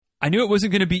I knew it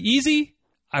wasn't going to be easy.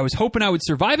 I was hoping I would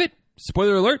survive it.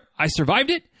 Spoiler alert, I survived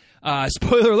it.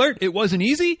 Spoiler alert, it wasn't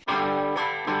easy.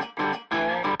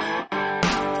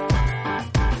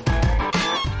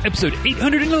 Episode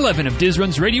 811 of Diz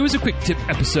Runs Radio is a quick tip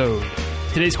episode.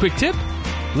 Today's quick tip,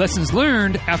 lessons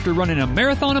learned after running a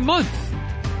marathon a month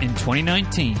in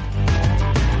 2019.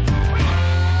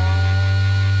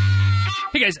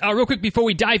 Hey guys, real quick before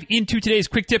we dive into today's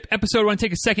quick tip episode, I want to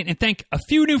take a second and thank a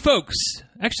few new folks,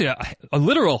 actually a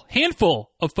literal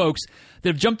handful of folks that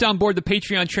have jumped on board the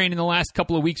Patreon train in the last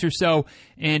couple of weeks or so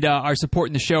and are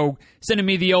supporting the show, sending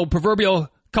me the old proverbial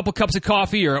couple cups of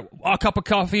coffee or a cup of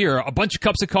coffee or a bunch of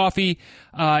cups of coffee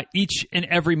each and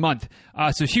every month.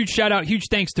 So huge shout out, huge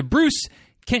thanks to Bruce,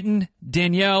 Kenton,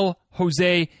 Danielle,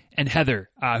 Jose, and Heather,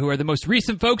 who are the most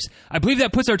recent folks. I believe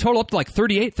that puts our total up to like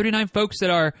 38, 39 folks that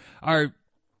are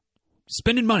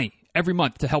spending money every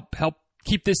month to help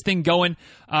keep this thing going,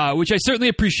 which I certainly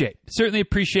appreciate.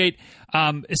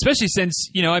 Especially since,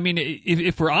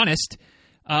 if we're honest,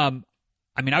 I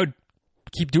would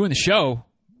keep doing the show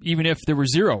even if there were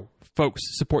zero folks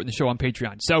supporting the show on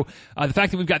Patreon. So the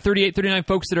fact that we've got 38, 39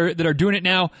 folks that are doing it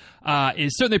now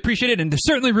is certainly appreciated, and there's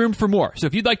certainly room for more. So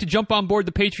if you'd like to jump on board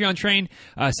the Patreon train,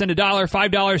 send $1, $5,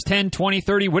 $10, $20,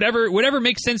 $30, whatever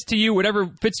makes sense to you, whatever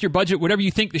fits your budget, whatever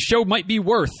you think the show might be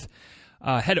worth.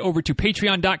 Head over to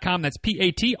patreon.com. That's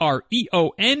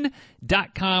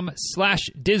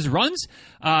patreon.com/DizRuns.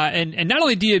 And not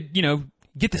only do you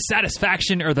get the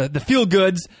satisfaction or the feel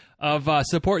goods of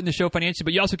supporting the show financially,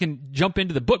 but you also can jump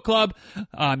into the book club.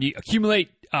 You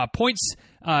accumulate points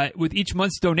with each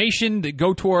month's donation that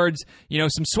go towards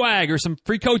some swag or some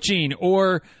free coaching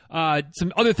or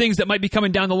some other things that might be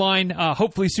coming down the line,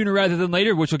 hopefully sooner rather than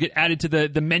later, which will get added to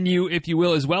the menu, if you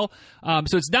will, as well.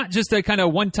 So it's not just a kind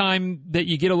of one time that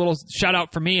you get a little shout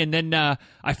out from me and then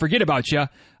I forget about you.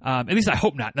 At least I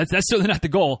hope not. That's certainly not the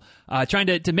goal.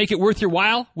 Trying to make it worth your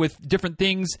while with different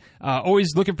things.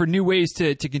 Always looking for new ways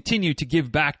to continue to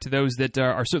give back to those that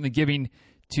are certainly giving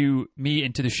to me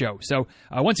and to the show. So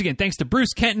once again, thanks to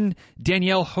Bruce, Kenton,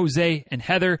 Danielle, Jose, and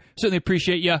Heather. Certainly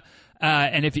appreciate you.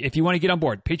 And if you want to get on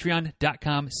board,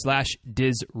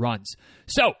 patreon.com/DizRuns.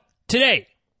 So today,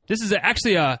 this is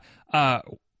actually a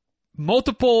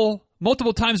multiple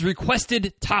times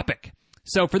requested topic.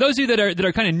 So for those of you that are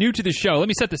kind of new to the show, let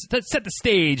me set the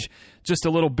stage just a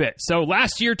little bit. So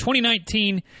last year,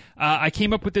 2019, I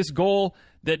came up with this goal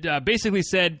that basically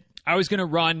said I was going to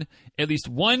run at least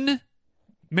one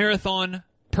marathon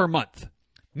per month.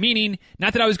 Meaning,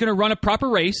 not that I was going to run a proper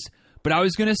race, but I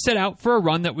was going to set out for a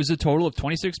run that was a total of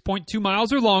 26.2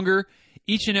 miles or longer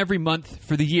each and every month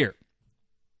for the year.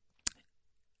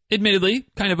 Admittedly,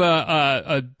 kind of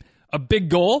a big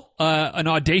goal, an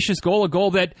audacious goal, a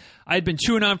goal that I had been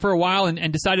chewing on for a while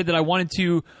and decided that I wanted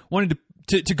to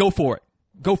go for it.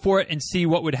 Go for it and see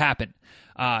what would happen.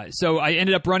 So I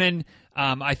ended up running,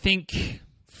 I think,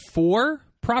 3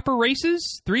 proper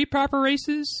races,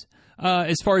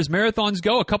 as far as marathons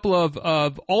go, a couple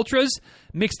of ultras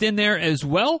mixed in there as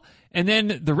well. And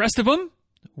then the rest of them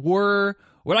were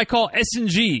what I call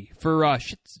S&G for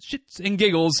shits and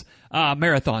giggles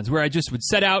marathons, where I just would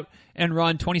set out and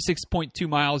run 26.2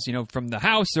 miles, from the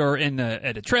house or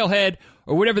at a trailhead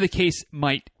or whatever the case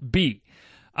might be.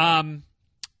 So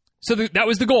that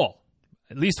was the goal.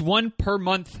 At least one per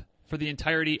month for the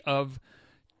entirety of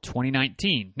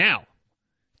 2019. Now,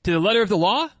 to the letter of the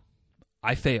law,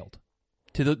 I failed.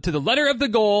 To the letter of the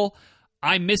goal,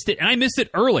 I missed it, and I missed it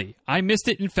early. I missed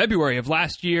it in February of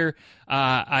last year.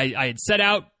 I had set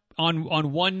out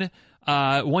on one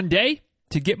day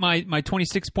to get my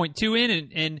 26.2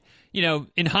 in, and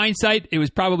in hindsight, it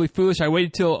was probably foolish. I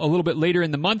waited till a little bit later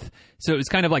in the month, so it was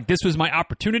kind of like this was my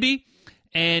opportunity,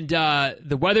 and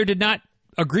the weather did not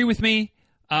agree with me.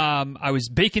 I was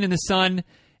baking in the sun,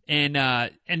 and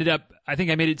ended up, I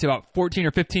think I made it to about 14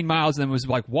 or 15 miles, and then was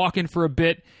like walking for a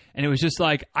bit, and it was just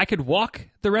like I could walk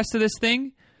the rest of this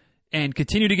thing and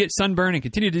continue to get sunburn and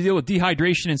continue to deal with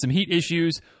dehydration and some heat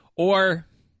issues, or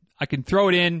I can throw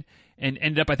it in and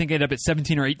ended up at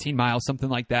 17 or 18 miles, something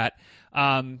like that,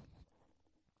 and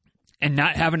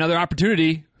not have another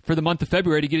opportunity for the month of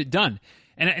February to get it done.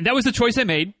 And that was the choice I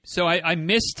made. So I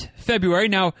missed February.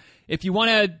 Now, if you want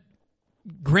to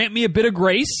grant me a bit of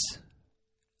grace,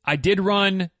 I did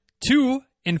run 2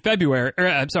 in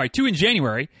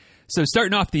January. So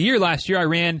starting off the year last year, I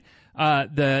ran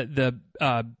the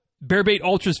Bear Bait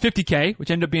Ultras 50K, which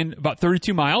ended up being about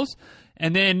 32 miles.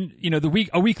 And then,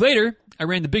 a week later, I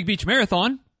ran the Big Beach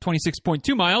Marathon,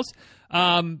 26.2 miles.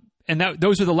 And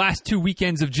those were the last 2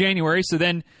 weekends of January. So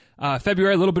then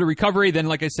February, a little bit of recovery. Then,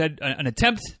 like I said, an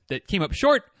attempt that came up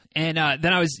short. And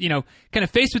then I was, kind of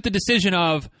faced with the decision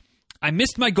of, I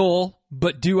missed my goal,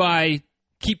 but do I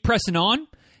keep pressing on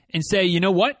and say, you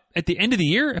know what? At the end of the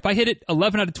year, if I hit it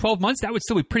 11 out of 12 months, that would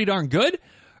still be pretty darn good.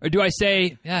 Or do I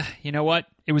say, you know what?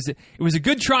 It was a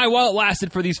good try while it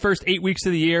lasted for these first 8 weeks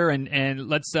of the year, and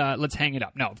let's hang it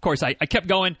up. No, of course I kept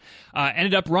going.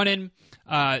 Ended up running,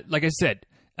 like I said,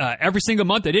 every single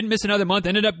month. I didn't miss another month.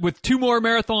 Ended up with 2 more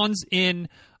marathons in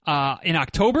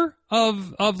October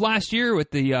of last year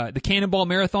with the Cannonball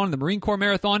Marathon and the Marine Corps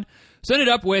Marathon. So ended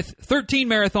up with 13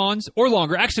 marathons or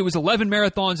longer. Actually, it was 11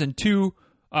 marathons and 2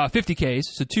 50Ks,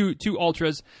 so two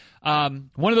ultras. One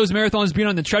of those marathons being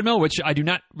on the treadmill, which I do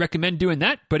not recommend doing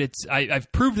that, but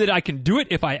I've proved that I can do it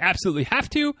if I absolutely have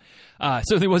to.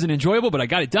 So it wasn't enjoyable, but I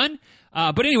got it done.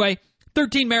 But anyway,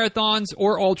 13 marathons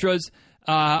or ultras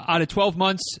out of 12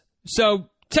 months. So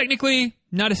technically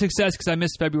not a success because I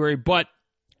missed February, but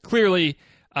clearly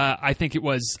I think it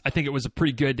was a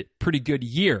pretty good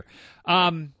year.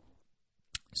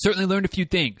 Certainly learned a few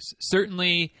things.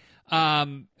 Certainly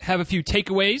have a few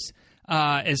takeaways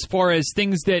as far as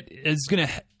things that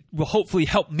will hopefully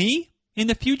help me in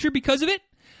the future because of it.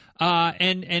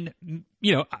 And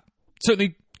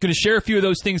certainly going to share a few of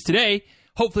those things today.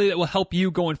 Hopefully that will help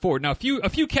you going forward. Now, a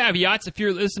few caveats. If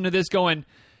you're listening to this going,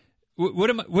 what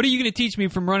are you going to teach me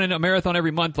from running a marathon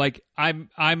every month? Like I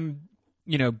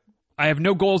have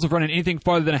no goals of running anything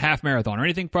farther than a half marathon or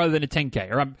anything farther than a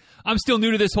 10K, or I'm still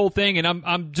new to this whole thing, and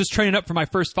I'm just training up for my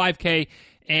first 5K,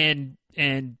 and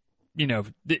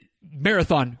the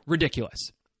marathon,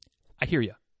 ridiculous. I hear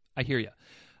you.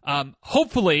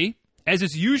 Hopefully, as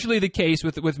is usually the case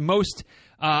with most,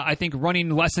 I think, running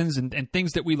lessons and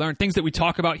things that we learn, things that we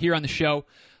talk about here on the show,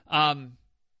 I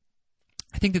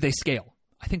think that they scale.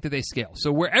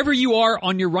 So wherever you are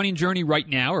on your running journey right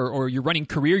now, or your running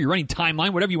career, your running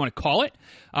timeline, whatever you want to call it,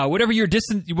 whatever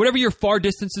your far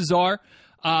distances are,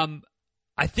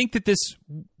 I think that this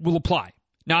will apply.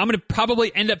 Now, I'm going to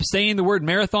probably end up saying the word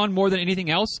marathon more than anything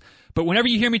else, but whenever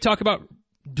you hear me talk about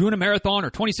doing a marathon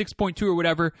or 26.2 or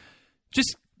whatever,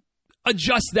 just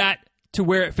adjust that to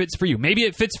where it fits for you. Maybe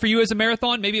it fits for you as a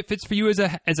marathon. Maybe it fits for you as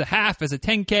a half, as a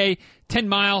 10K, 10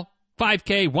 mile,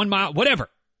 5K, 1 mile, whatever.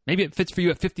 Maybe it fits for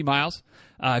you at 50 miles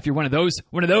if you're one of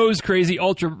those crazy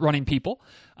ultra running people.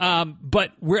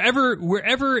 But wherever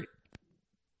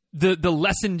the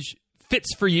lesson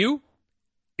fits for you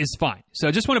is fine. So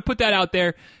I just want to put that out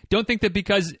there. Don't think that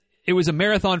because it was a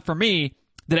marathon for me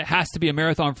that it has to be a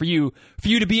marathon for you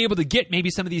to be able to get maybe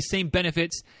some of these same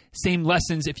benefits, same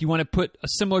lessons. If you want to put a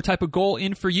similar type of goal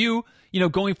in for you,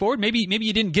 going forward, maybe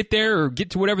you didn't get there or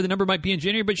get to whatever the number might be in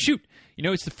January, but shoot,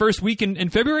 it's the first week in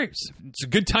February. It's a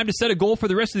good time to set a goal for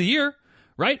the rest of the year,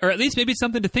 right? Or at least maybe it's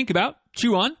something to think about,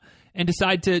 chew on, and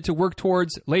decide to work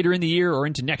towards later in the year or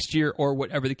into next year or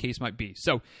whatever the case might be.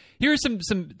 So here are some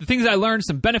things I learned,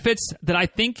 some benefits that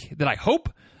I hope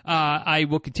I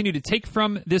will continue to take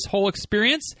from this whole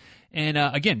experience. And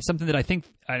again, something that I think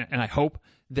and I hope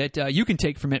that you can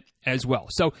take from it as well.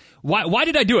 So why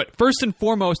did I do it? First and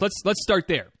foremost, let's start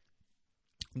there.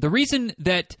 The reason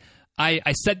that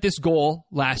I set this goal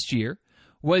last year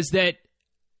was that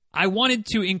I wanted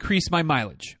to increase my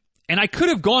mileage. And I could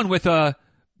have gone with a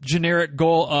generic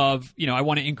goal of, I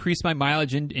want to increase my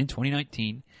mileage in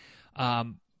 2019.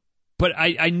 But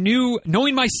I knew,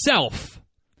 knowing myself,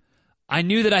 I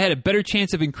knew that I had a better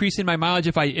chance of increasing my mileage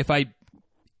if I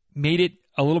made it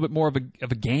a little bit more of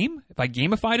a game, if I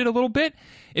gamified it a little bit,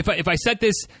 if I set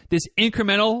this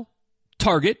incremental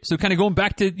target, so kind of going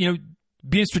back to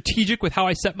being strategic with how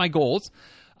I set my goals,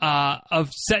 of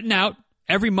setting out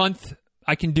every month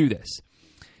I can do this.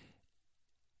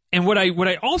 And what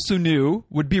I also knew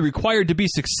would be required to be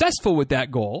successful with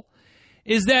that goal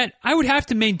is that I would have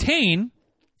to maintain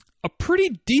a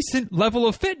pretty decent level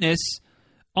of fitness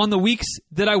on the weeks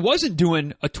that I wasn't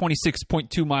doing a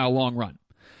 26.2 mile long run.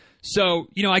 So,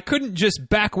 I couldn't just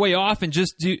back way off and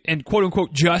just do, and quote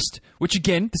unquote just, which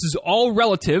again, this is all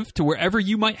relative to wherever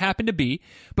you might happen to be.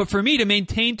 But for me to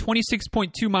maintain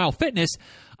 26.2 mile fitness,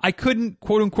 I couldn't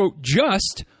quote unquote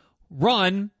just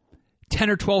run 10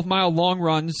 or 12 mile long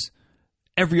runs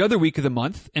every other week of the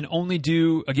month and only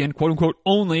do, again, quote unquote,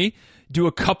 only do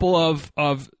a couple of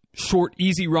short,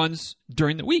 easy runs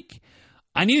during the week.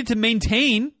 I needed to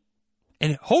maintain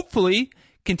and hopefully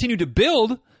continue to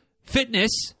build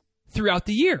fitness throughout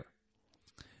the year.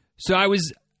 So I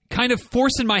was kind of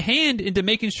forcing my hand into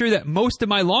making sure that most of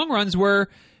my long runs were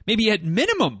maybe at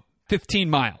minimum 15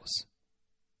 miles.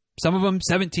 Some of them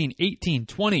 17, 18,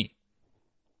 20.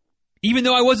 Even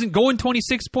though I wasn't going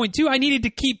 26.2, I needed to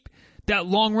keep that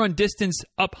long run distance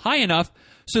up high enough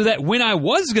so that when I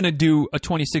was going to do a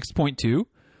 26.2,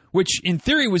 which in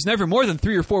theory was never more than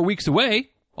 3 or 4 weeks away.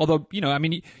 Although,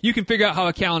 you can figure out how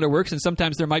a calendar works, and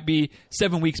sometimes there might be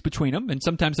 7 weeks between them, and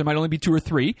sometimes there might only be 2 or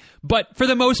 3. But for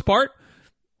the most part,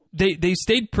 they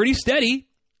stayed pretty steady.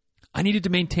 I needed to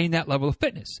maintain that level of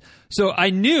fitness. So I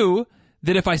knew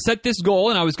that if I set this goal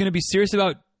and I was going to be serious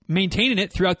about maintaining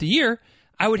it throughout the year,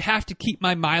 I would have to keep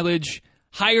my mileage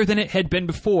higher than it had been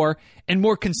before and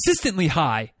more consistently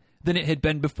high than it had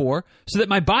been before, so that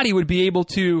my body would be able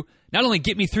to not only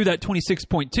get me through that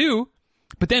 26.2,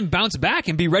 but then bounce back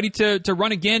and be ready to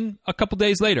run again a couple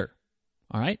days later.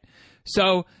 All right?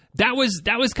 So that was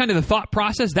kind of the thought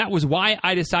process. That was why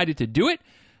I decided to do it.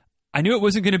 I knew it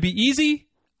wasn't going to be easy.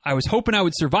 I was hoping I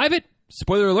would survive it.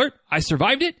 Spoiler alert, I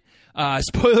survived it.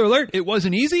 Spoiler alert, it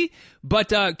wasn't easy,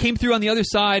 but came through on the other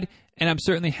side, and I'm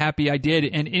certainly happy I did.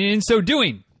 And in so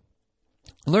doing,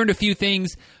 learned a few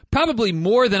things, probably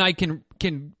more than I can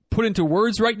put into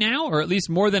words right now, or at least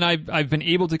more than I've been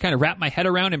able to kind of wrap my head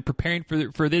around in preparing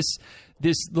for this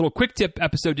little quick tip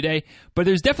episode today. But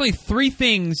there's definitely 3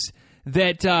 things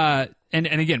that, and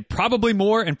again, probably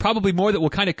more that will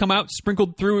kind of come out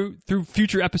sprinkled through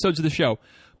future episodes of the show.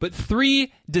 But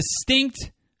 3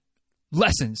 distinct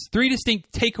lessons, 3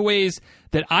 distinct takeaways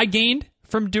that I gained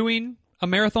from doing a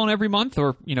marathon every month,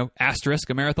 or, asterisk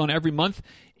a marathon every month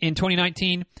in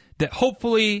 2019, that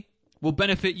hopefully will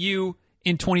benefit you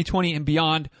in 2020 and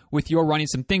beyond with your running.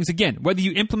 Some things, again, whether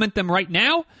you implement them right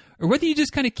now or whether you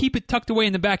just kind of keep it tucked away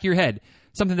in the back of your head,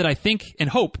 something that I think and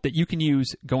hope that you can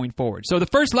use going forward. So the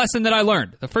first lesson that I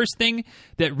learned, the first thing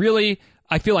that really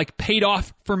I feel like paid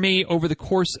off for me over the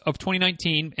course of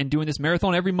 2019 and doing this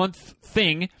marathon every month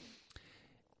thing,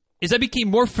 is I became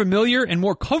more familiar and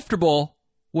more comfortable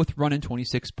with running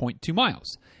 26.2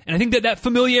 miles. And I think that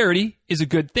familiarity is a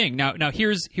good thing. Now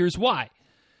here's why.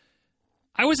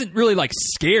 I wasn't really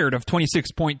scared of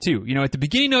 26.2. At the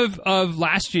beginning of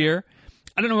last year,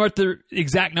 I don't know what the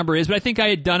exact number is, but I think I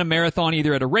had done a marathon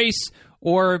either at a race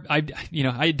or I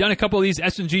had done a couple of these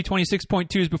S&G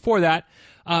 26.2s before that.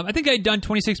 I think I had done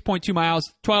 26.2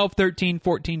 miles 12, 13,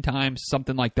 14 times,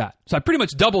 something like that. So I pretty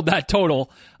much doubled that total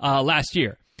last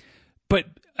year. But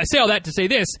I say all that to say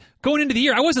this. Going into the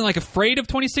year, I wasn't afraid of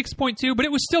 26.2, but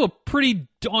it was still a pretty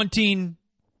daunting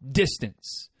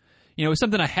distance. It was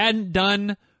something I hadn't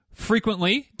done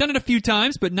frequently. Done it a few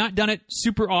times, but not done it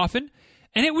super often.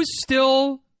 And it was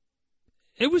still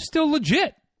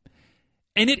legit.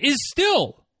 And it is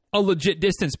still a legit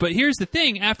distance. But here's the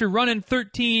thing. After running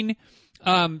 13,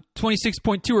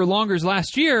 26.2 or longers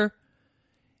last year,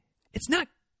 it's not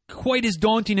quite as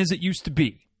daunting as it used to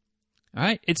be. All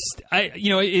right?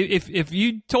 If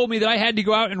you told me that I had to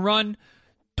go out and run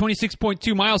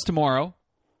 26.2 miles tomorrow,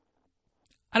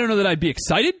 I don't know that I'd be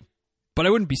excited, but I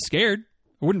wouldn't be scared.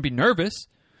 I wouldn't be nervous.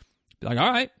 Be all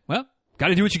right, well, got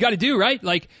to do what you got to do, right?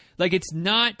 Like it's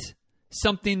not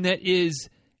something that is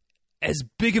as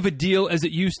big of a deal as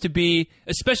it used to be,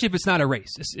 especially if it's not a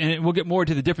race. And we'll get more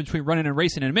to the difference between running and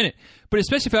racing in a minute. But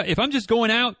especially if I'm just going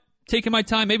out, taking my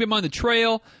time, maybe I'm on the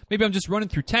trail, maybe I'm just running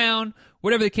through town,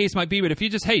 whatever the case might be. But if you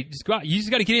just go out, you just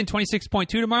got to get in 26.2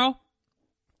 tomorrow,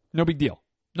 no big deal.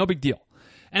 No big deal.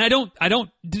 And I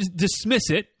don't dismiss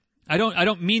it. I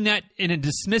don't mean that in a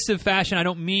dismissive fashion. I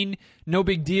don't mean no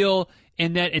big deal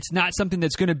in that it's not something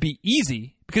that's going to be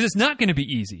easy, because it's not going to be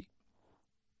easy.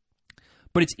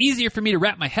 But it's easier for me to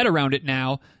wrap my head around it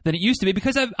now than it used to be,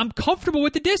 because I'm comfortable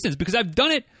with the distance, because I've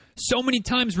done it so many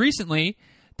times recently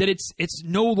that it's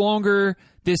no longer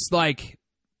this, and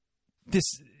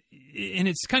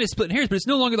it's kind of splitting hairs, but it's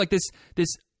no longer like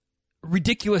this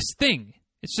ridiculous thing.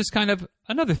 It's just kind of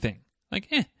another thing.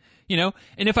 And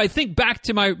if I think back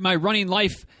to my running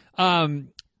life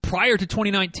prior to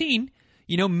 2019,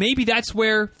 maybe that's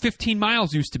where 15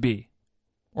 miles used to be,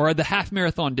 or the half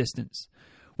marathon distance,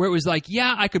 where it was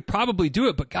yeah, I could probably do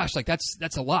it, but gosh,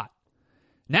 that's a lot.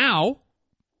 Now,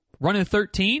 running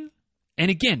 13,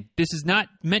 and again, this is not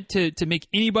meant to make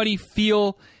anybody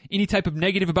feel any type of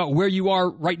negative about where you are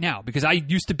right now, because I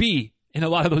used to be in a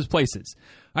lot of those places.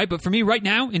 All right, but for me right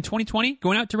now in 2020,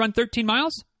 going out to run 13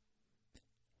 miles,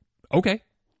 okay.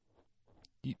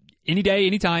 Any day,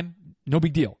 anytime, no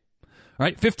big deal. All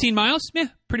right, 15 miles,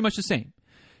 pretty much the same.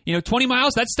 20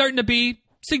 miles, that's starting to be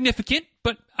significant,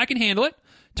 but I can handle it.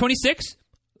 26,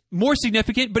 more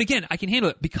significant, but again, I can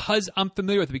handle it because I'm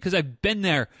familiar with it, because I've been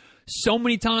there so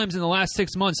many times in the last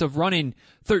 6 months of running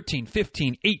 13,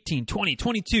 15, 18, 20,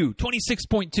 22,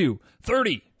 26.2,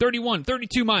 30, 31,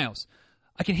 32 miles.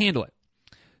 I can handle it.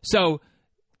 So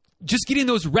just getting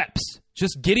those reps,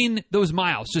 just getting those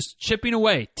miles, just chipping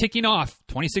away, ticking off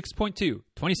 26.2,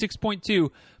 26.2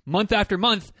 month after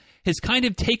month has kind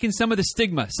of taken some of the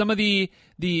stigma, some of the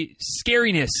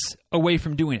scariness away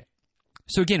from doing it.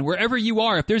 So again, wherever you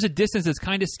are, if there's a distance that's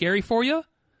kind of scary for you,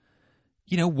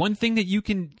 one thing that you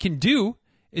can do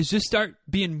is just start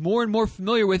being more and more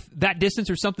familiar with that distance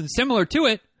or something similar to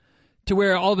it, to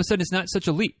where all of a sudden it's not such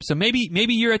a leap. So maybe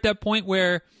you're at that point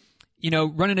where,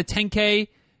 running a 10K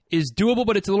is doable,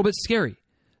 but it's a little bit scary.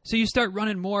 So you start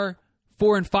running more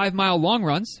 4 and 5 mile long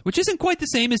runs, which isn't quite the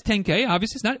same as 10K.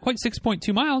 Obviously, it's not quite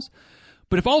 6.2 miles.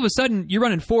 But if all of a sudden you're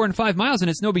running 4 and 5 miles and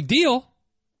it's no big deal,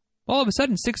 all of a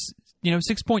sudden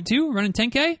 6.2 running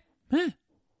 10K,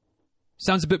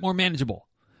 sounds a bit more manageable.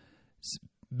 It's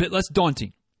a bit less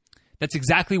daunting. That's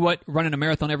exactly what running a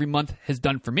marathon every month has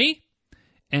done for me.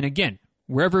 And again,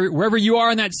 wherever you are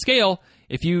on that scale,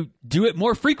 if you do it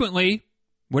more frequently,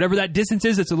 whatever that distance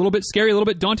is, it's a little bit scary, a little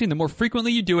bit daunting. The more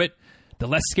frequently you do it, the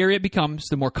less scary it becomes.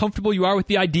 The more comfortable you are with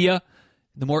the idea,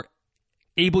 the more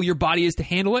able your body is to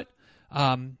handle it.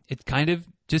 It kind of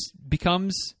just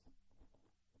becomes,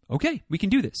 okay, we can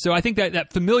do this. So I think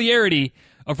that familiarity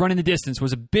of running the distance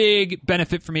was a big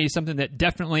benefit for me, something that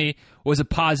definitely was a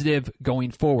positive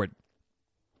going forward.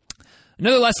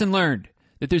 Another lesson learned,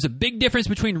 that there's a big difference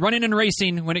between running and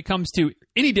racing when it comes to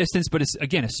any distance, but it's,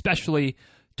 again, especially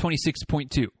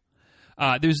 26.2.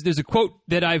 There's a quote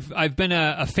that I've been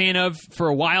a fan of for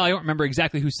a while. I don't remember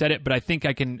exactly who said it, but I think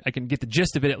I can get the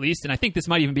gist of it at least. And I think this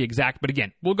might even be exact, but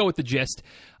again, we'll go with the gist.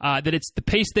 That it's the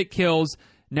pace that kills,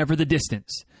 never the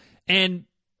distance. And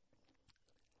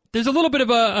there's a little bit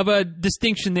of a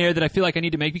distinction there that I feel like I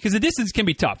need to make, because the distance can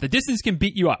be tough. The distance can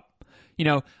beat you up.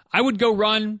 I would go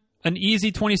run an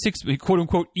easy 26, quote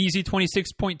unquote, easy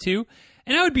 26.2,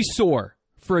 and I would be sore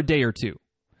for a day or two.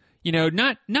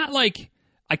 Not like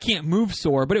I can't move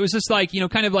sore, but it was just like,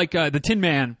 kind of like the Tin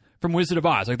Man from Wizard of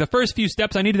Oz. Like the first few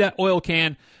steps, I needed that oil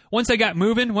can. Once I got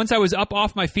moving, once I was up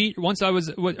off my feet, once I was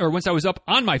up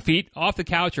on my feet, off the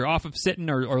couch or off of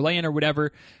sitting or laying or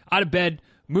whatever, out of bed,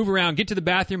 move around, get to the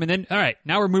bathroom, and then, all right,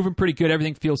 now we're moving pretty good.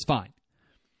 Everything feels fine.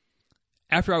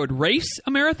 After I would race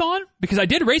a marathon, because I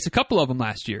did race a couple of them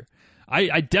last year.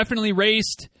 I definitely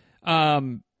raced,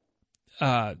 Big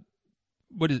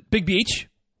Beach.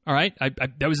 All right.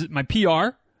 That was my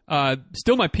PR.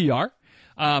 Still my PR.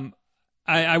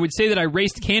 I would say that I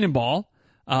raced Cannonball,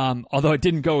 although it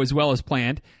didn't go as well as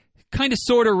planned. Kind of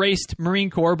sort of raced Marine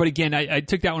Corps, but again, I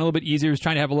took that one a little bit easier. I was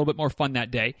trying to have a little bit more fun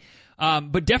that day.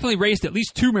 But definitely raced at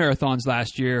least 2 marathons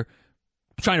last year,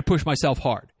 trying to push myself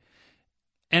hard.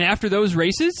 And after those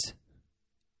races,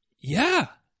 there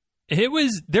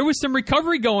was some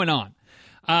recovery going on.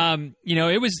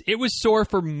 It was sore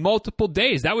for multiple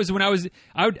days. That was when I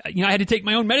had to take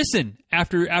my own medicine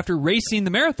after racing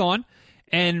the marathon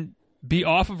and be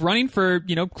off of running for,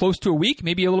 close to a week,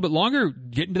 maybe a little bit longer,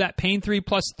 get into that pain-free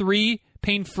plus 3,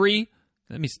 pain-free.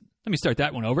 Let me start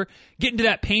that one over. Get into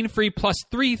that pain-free plus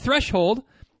 3 threshold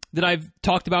that I've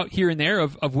talked about here and there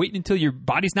of waiting until your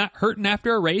body's not hurting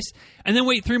after a race, and then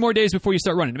wait 3 more days before you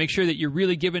start running to make sure that you're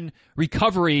really giving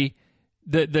recovery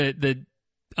the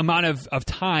amount of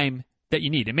time that you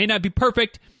need. It may not be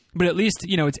perfect, but at least,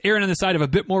 it's erring on the side of a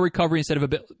bit more recovery instead of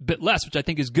a bit less, which I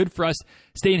think is good for us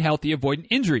staying healthy, avoiding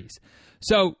injuries.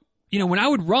 So, when I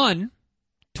would run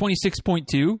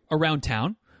 26.2 around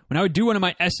town, when I would do one of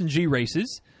my S&G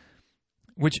races,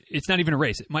 which it's not even a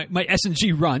race, my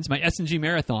S&G runs, my S&G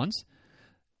marathons,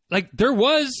 like there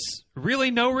was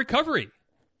really no recovery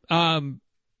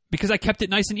because I kept it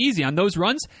nice and easy. On those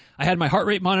runs, I had my heart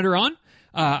rate monitor on.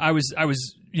 I was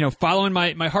following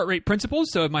my heart rate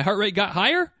principles. So if my heart rate got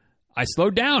higher, I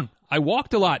slowed down. I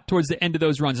walked a lot towards the end of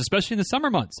those runs, especially in the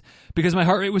summer months, because my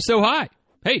heart rate was so high.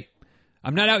 Hey,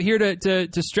 I'm not out here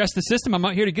to stress the system. I'm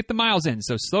out here to get the miles in.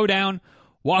 So slow down,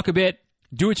 walk a bit,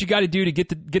 do what you got to do to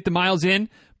get the miles in,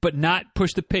 but not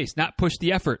push the pace, not push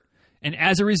the effort. And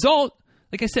as a result,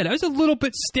 like I said, I was a little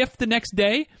bit stiff the next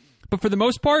day, but for the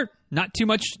most part, not too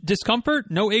much discomfort,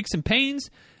 no aches and pains,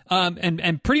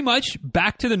 and pretty much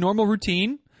back to the normal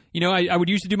routine. I would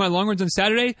usually do my long runs on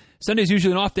Saturday. Sunday's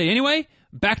usually an off day anyway.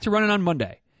 Back to running on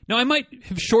Monday. Now, I might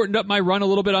have shortened up my run a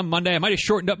little bit on Monday. I might have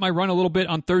shortened up my run a little bit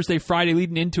on Thursday, Friday,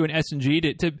 leading into an S&G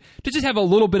to just have a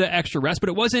little bit of extra rest. But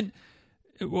it wasn't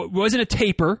a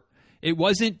taper. It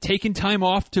wasn't taking time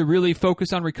off to really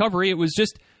focus on recovery. It was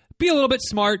just be a little bit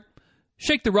smart,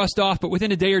 shake the rust off, but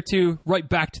within a day or two, right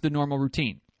back to the normal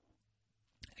routine.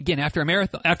 Again, after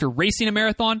racing a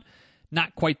marathon,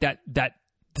 not quite the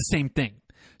same thing.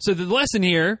 So the lesson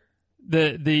here,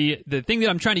 the thing that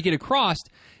I'm trying to get across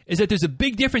is that there's a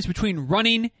big difference between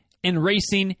running and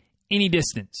racing any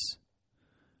distance.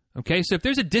 Okay, so if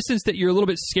there's a distance that you're a little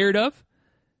bit scared of,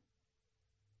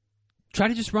 try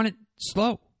to just run it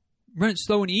slow. run it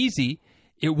slow and easy,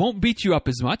 it won't beat you up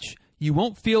as much. You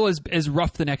won't feel as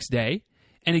rough the next day.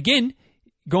 And again,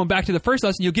 going back to the first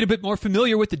lesson, you'll get a bit more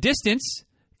familiar with the distance,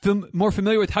 more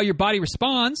familiar with how your body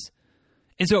responds.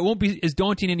 And so it won't be as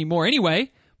daunting anymore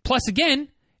anyway. Plus, again,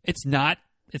 it's not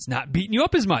beating you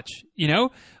up as much,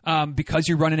 because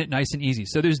you're running it nice and easy.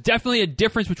 So there's definitely a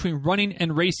difference between running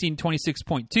and racing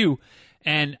 26.2.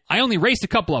 And I only raced a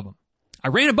couple of them. I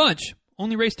ran a bunch,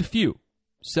 only raced a few.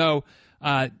 So,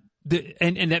 and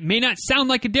that may not sound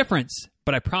like a difference,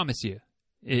 but I promise you,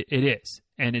 it is.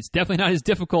 And it's definitely not as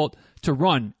difficult to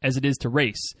run as it is to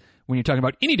race when you're talking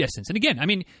about any distance. And again, I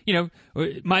mean,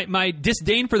 my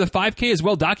disdain for the 5K is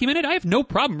well documented. I have no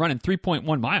problem running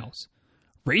 3.1 miles.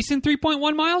 Racing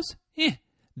 3.1 miles?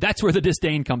 That's where the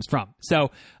disdain comes from.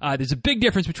 So there's a big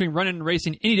difference between running and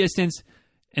racing any distance,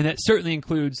 and that certainly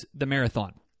includes the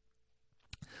marathon.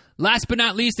 Last but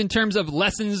not least, in terms of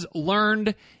lessons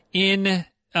learned in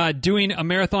doing a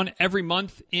marathon every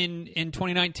month in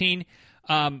 2019,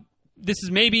 this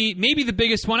is maybe the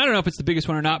biggest one. I don't know if it's the biggest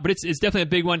one or not, but it's definitely a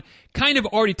big one. Kind of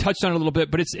already touched on it a little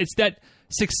bit, but it's that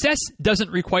success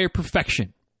doesn't require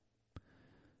perfection.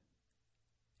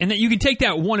 And that you can take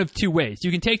that one of two ways. You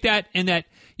can take that in that,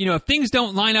 if things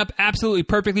don't line up absolutely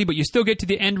perfectly, but you still get to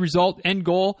the end result, end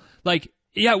goal,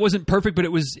 it wasn't perfect, but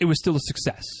it was still a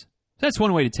success. That's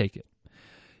one way to take it.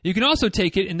 You can also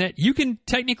take it in that you can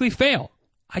technically fail.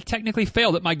 I technically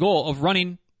failed at my goal of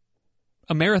running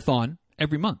a marathon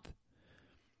every month.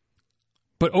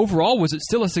 But overall, was it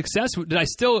still a success? Did I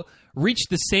still reach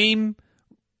the same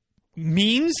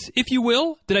means, if you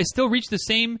will? Did I still reach the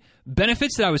same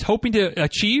benefits that I was hoping to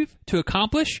achieve, to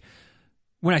accomplish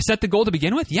when I set the goal to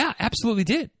begin with? Yeah, absolutely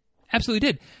did. Absolutely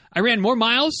did. I ran more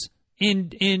miles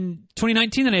in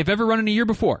 2019 than I've ever run in a year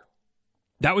before.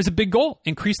 That was a big goal.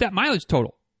 Increase that mileage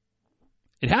total.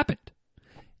 It happened.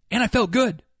 And I felt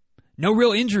good. No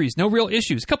real injuries, no real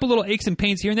issues. A couple little aches and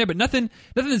pains here and there, but nothing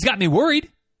that's got me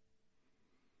worried.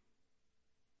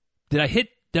 Did I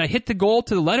hit the goal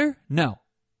to the letter? No.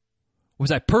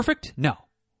 Was I perfect? No.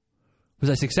 Was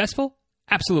I successful?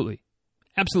 Absolutely.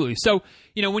 Absolutely. So,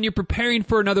 when you're preparing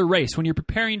for another race, when you're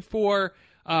preparing for,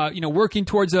 working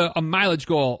towards a mileage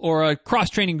goal or a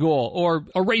cross-training goal or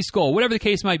a race goal, whatever the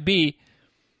case might be,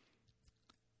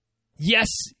 yes,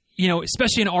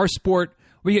 especially in our sport,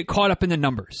 we get caught up in the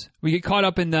numbers. We get caught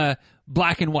up in the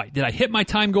black and white. Did I hit my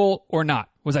time goal or not?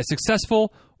 Was I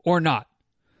successful or not?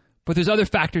 But there's other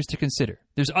factors to consider.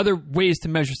 There's other ways to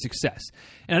measure success.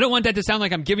 And I don't want that to sound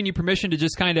like I'm giving you permission to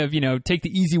just kind of, take the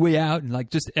easy way out and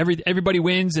just everybody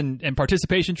wins and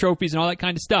participation trophies and all that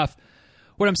kind of stuff.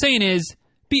 What I'm saying is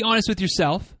be honest with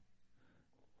yourself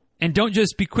and don't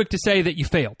just be quick to say that you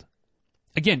failed.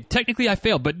 Again, technically I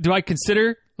failed, but do I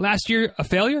consider last year a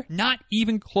failure? Not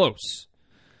even close.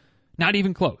 Not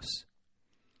even close.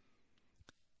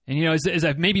 And, as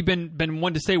I've maybe been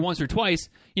one to say once or twice,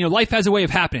 life has a way of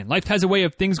happening. Life has a way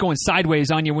of things going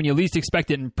sideways on you when you least expect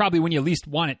it and probably when you least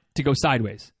want it to go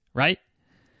sideways, right?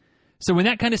 So when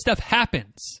that kind of stuff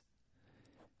happens,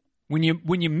 when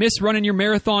you miss running your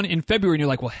marathon in February and you're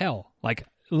like, well, hell,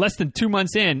 less than 2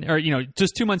 months in, or,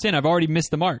 just 2 months in, I've already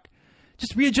missed the mark.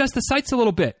 Just readjust the sights a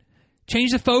little bit.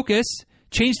 Change the focus,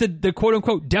 change the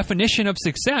quote-unquote definition of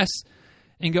success,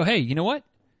 and go, hey, you know what?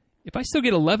 If I still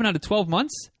get 11 out of 12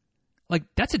 months,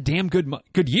 that's a damn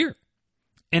good year.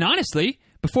 And honestly,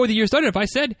 before the year started, if I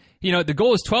said, the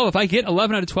goal is 12, if I get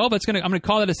 11 out of 12, I'm going to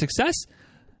call that a success.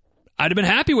 I'd have been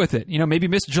happy with it. Maybe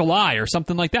missed July or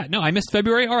something like that. No, I missed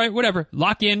February. All right, whatever.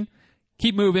 Lock in,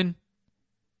 keep moving.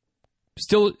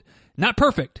 Still not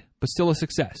perfect, but still a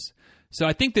success. So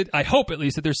I hope at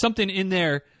least that there's something in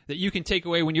there that you can take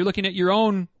away when you're looking at your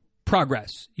own progress,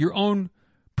 your own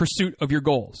pursuit of your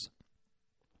goals.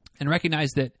 And recognize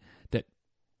that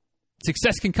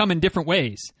success can come in different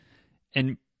ways.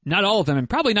 And not all of them, and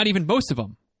probably not even most of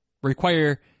them,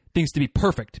 require things to be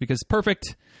perfect. Because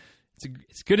perfect,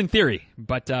 it's good in theory,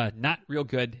 but not real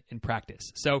good in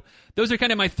practice. So those are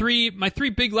kind of my three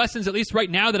big lessons, at least right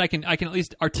now, that I can at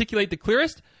least articulate the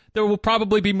clearest. There will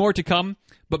probably be more to come,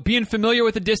 but being familiar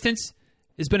with the distance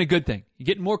has been a good thing. You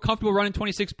getting more comfortable running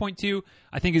 26.2,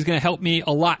 I think, is going to help me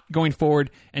a lot going forward.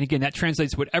 And again, that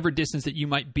translates to whatever distance that you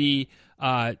might be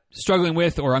struggling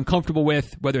with or uncomfortable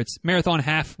with, whether it's marathon,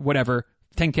 half, whatever,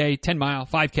 10K, 10 mile,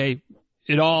 5K.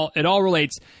 It all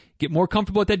relates. Get more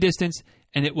comfortable at that distance,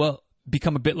 and it will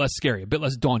become a bit less scary, a bit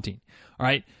less daunting. All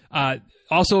right.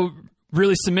 Also,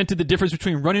 really cemented the difference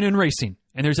between running and racing.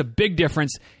 And there's a big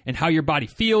difference in how your body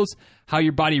feels, how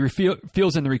your body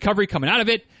feels in the recovery coming out of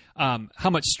it, how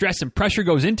much stress and pressure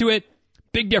goes into it.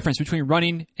 Big difference between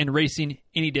running and racing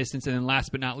any distance. And then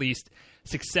last but not least,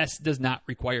 success does not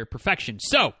require perfection.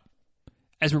 So,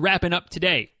 as we're wrapping up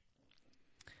today,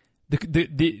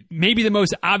 the maybe the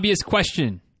most obvious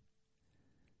question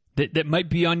that might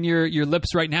be on your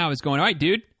lips right now is going, all right,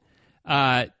 dude,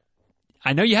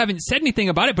 I know you haven't said anything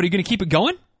about it, but are you going to keep it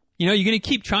going? You know, you're going to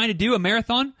keep trying to do a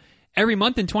marathon every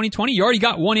month in 2020. You already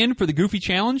got one in for the Goofy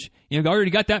Challenge. You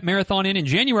already got that marathon in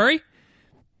January.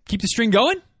 Keep the string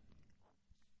going?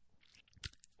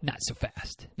 Not so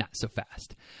fast. Not so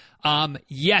fast.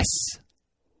 Yes,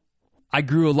 I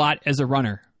grew a lot as a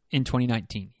runner in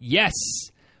 2019. Yes,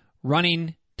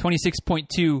 running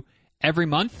 26.2 every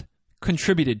month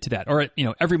contributed to that. Or,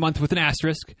 every month with an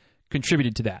asterisk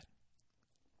contributed to that.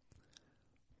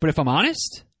 But if I'm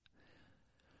honest,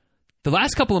 the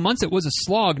last couple of months it was a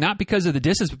slog, not because of the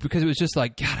distance, but because it was just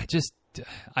like, God,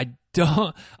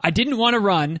 I didn't want to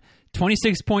run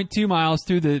 26.2 miles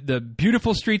through the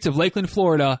beautiful streets of Lakeland,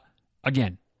 Florida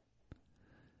again.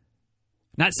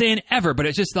 Not saying ever, but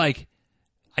it's just like,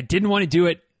 I didn't want to do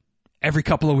it every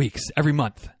couple of weeks, every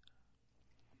month.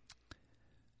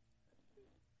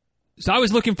 So I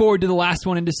was looking forward to the last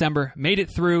one in December, made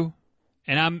it through,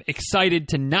 and I'm excited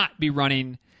to not be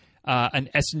running an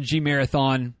S&G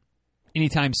marathon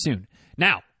anytime soon.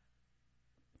 Now,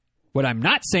 what I'm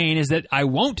not saying is that I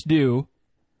won't do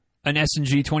an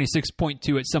S&G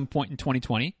 26.2 at some point in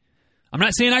 2020. I'm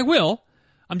not saying I will.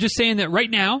 I'm just saying that right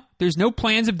now, there's no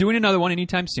plans of doing another one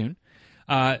anytime soon.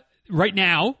 Right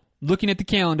now, looking at the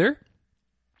calendar,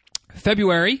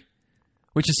 February,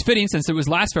 which is fitting since it was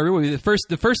last February, will be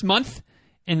the first month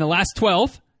in the last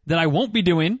 12 that I won't be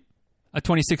doing a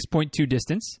 26.2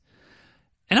 distance.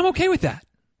 And I'm okay with that.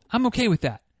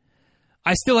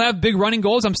 I still have big running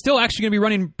goals. I'm still actually going to be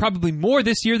running probably more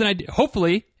this year than I did,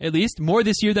 hopefully, at least, more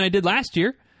this year than I did last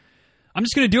year. I'm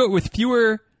just going to do it with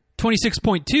fewer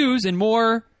 26.2s and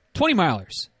more 20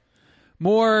 milers.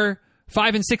 More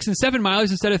 5 and 6 and 7 milers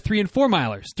instead of 3 and 4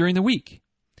 milers during the week.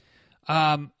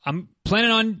 I'm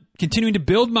planning on continuing to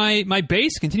build my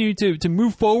base, continuing to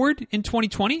move forward in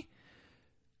 2020.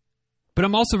 But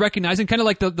I'm also recognizing, kind of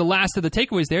like the last of the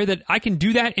takeaways there, that I can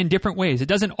do that in different ways. It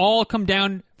doesn't all come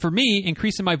down, for me,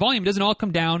 increasing my volume, doesn't all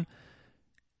come down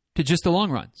to just the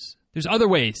long runs. There's other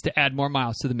ways to add more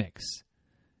miles to the mix.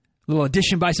 A little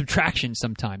addition by subtraction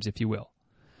sometimes, if you will.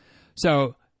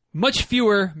 So, much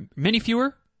fewer, many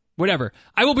fewer, whatever.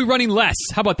 I will be running less.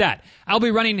 How about that? I'll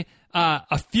be running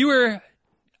a fewer.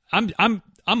 I'm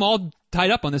all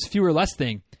tied up on this fewer less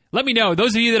thing. Let me know.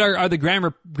 Those of you that are the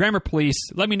grammar police,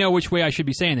 let me know which way I should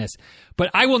be saying this. But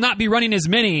I will not be running as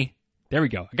many. There we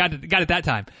go. I got it that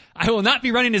time. I will not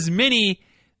be running as many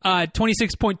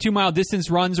 26.2 mile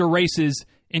distance runs or races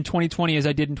in 2020 as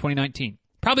I did in 2019.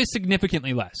 Probably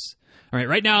significantly less. All right.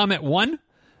 Right now I'm at 1.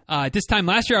 This time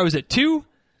last year I was at 2.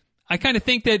 I kind of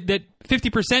think that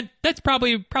 50%, that's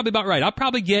probably about right. I'll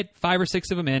probably get 5 or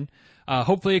 6 of them in.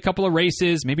 Hopefully a couple of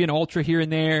races, maybe an ultra here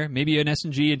and there, maybe an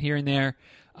S&G in here and there.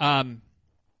 But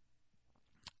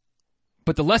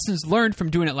the lessons learned from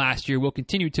doing it last year will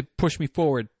continue to push me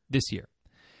forward this year.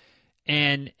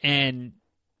 And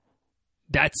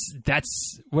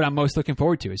that's what I'm most looking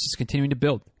forward to. Is just continuing to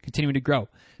build, continuing to grow.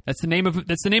 That's the name of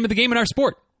the game in our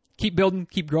sport. Keep building,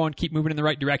 keep growing, keep moving in the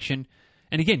right direction.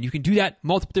 And again, you can do that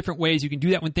multiple different ways. You can do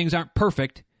that when things aren't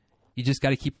perfect. You just got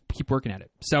to keep working at it.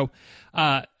 So,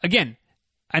 again,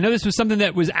 I know this was something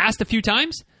that was asked a few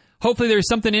times. Hopefully there's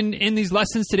something in these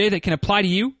lessons today that can apply to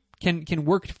you, can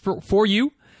work for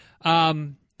you.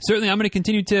 Certainly I'm going to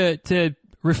continue to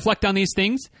reflect on these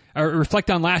things, or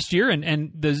reflect on last year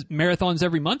and the marathons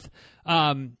every month.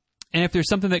 And if there's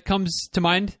something that comes to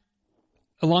mind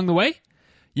along the way,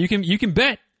 you can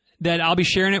bet that I'll be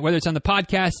sharing it, whether it's on the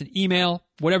podcast, an email,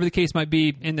 whatever the case might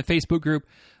be, in the Facebook group.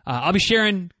 I'll be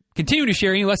continue to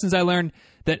share any lessons I learned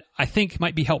that I think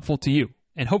might be helpful to you.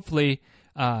 And hopefully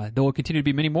there will continue to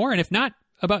be many more. And if not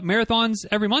about marathons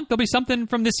every month, there'll be something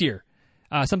from this year,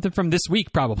 something from this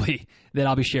week probably that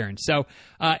I'll be sharing. So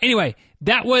anyway,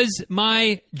 that was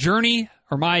my journey,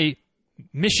 or my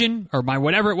mission, or my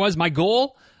whatever it was, my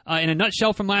goal in a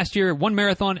nutshell from last year. 1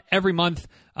 marathon every month.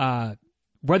 Depending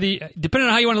on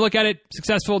how you want to look at it,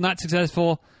 successful, not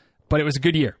successful, but it was a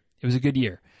good year. It was a good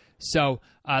year. So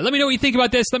let me know what you think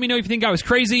about this. Let me know if you think I was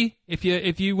crazy. If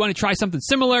you want to try something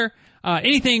similar.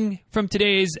 Anything from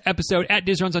today's episode, at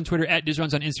DizRuns on Twitter, at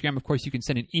DizRuns on Instagram. Of course, you can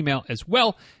send an email as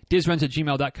well,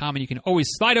 dizruns@gmail.com, and you can always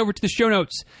slide over to the show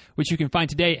notes, which you can find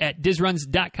today at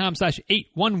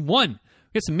dizruns.com/811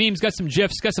 We got some memes, got some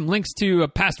GIFs, got some links to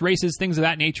past races, things of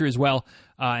that nature as well.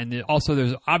 And also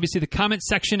there's obviously the comment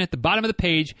section at the bottom of the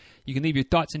page. You can leave your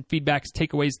thoughts and feedbacks,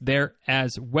 takeaways there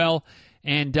as well.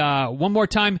 And one more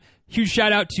time, huge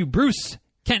shout out to Bruce,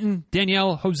 Kenton,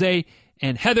 Danielle, Jose,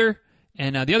 and Heather,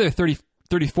 and the other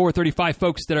 34, 35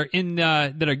 folks that are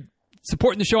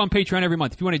supporting the show on Patreon every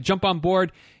month. If you want to jump on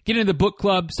board, get into the book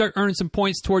club, start earning some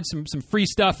points towards some free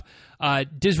stuff,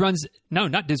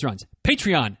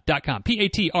 Patreon.com,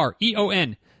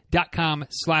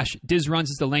 Patreon.com/DizRuns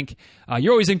is the link.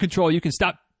 You're always in control. You can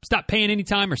stop paying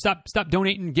anytime or stop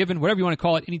donating, giving, whatever you want to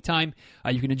call it anytime.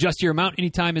 You can adjust your amount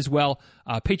anytime as well.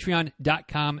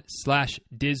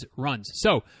 Patreon.com/DizRuns.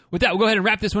 So with that, we'll go ahead and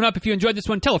wrap this one up. If you enjoyed this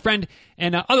one, tell a friend.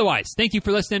 And otherwise, thank you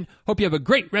for listening. Hope you have a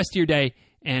great rest of your day.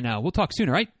 And we'll talk soon,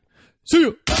 all right? See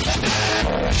you!